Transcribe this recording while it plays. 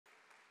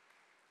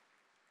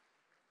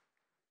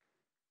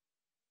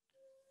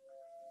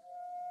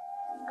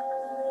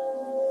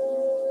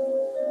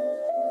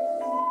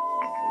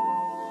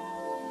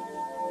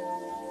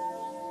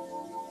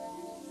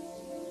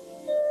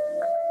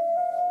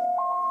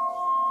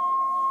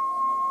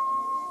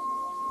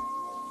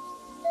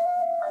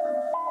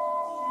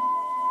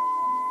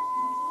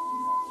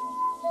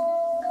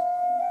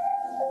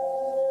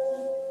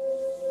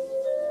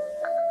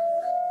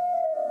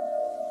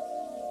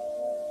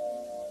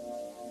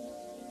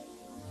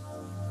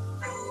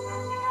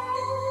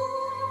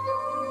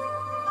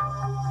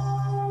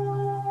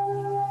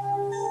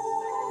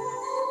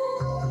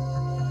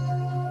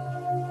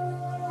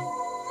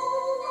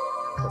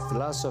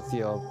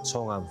philosophy of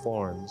Songam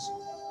forms,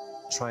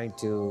 trying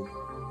to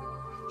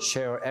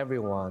share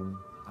everyone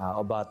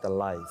about the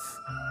life.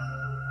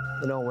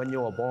 You know, when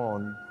you are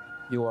born,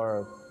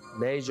 your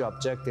major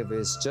objective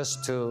is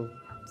just to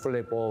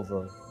flip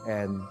over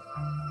and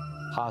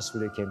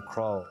possibly can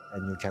crawl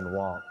and you can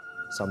walk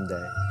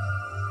someday.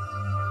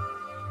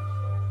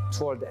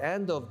 Toward the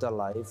end of the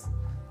life,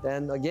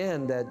 then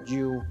again that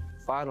your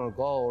final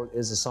goal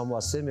is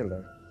somewhat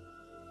similar.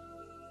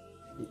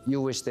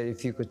 You wish that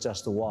if you could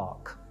just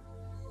walk.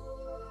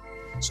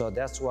 So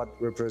that's what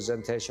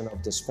representation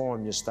of this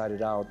form. You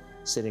started out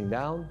sitting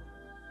down,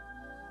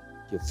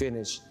 you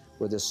finish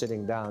with the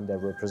sitting down, that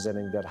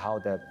representing that how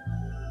that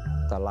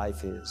the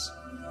life is.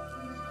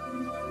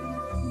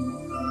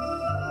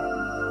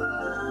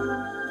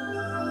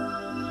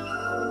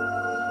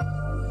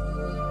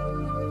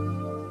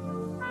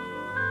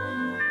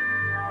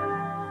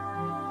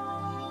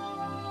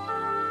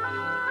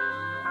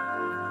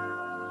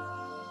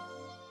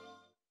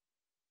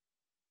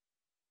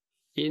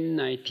 In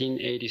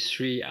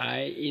 1983,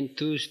 I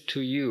introduced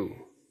to you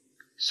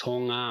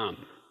Songam.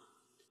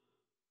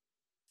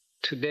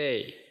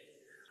 Today,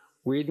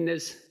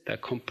 witness the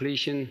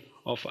completion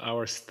of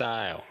our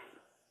style,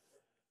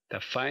 the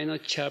final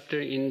chapter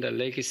in the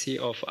legacy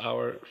of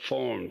our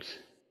forms.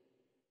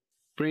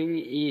 Bring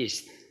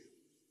East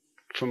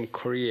from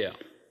Korea,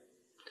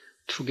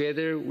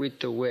 together with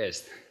the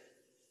West,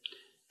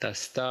 the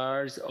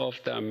stars of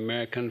the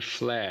American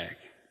flag,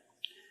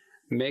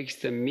 makes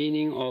the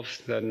meaning of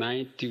the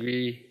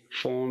 9th-degree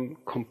form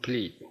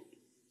complete.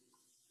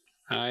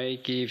 I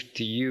give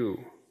to you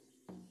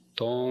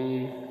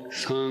Dong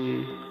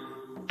Sang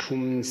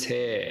Pum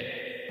Se.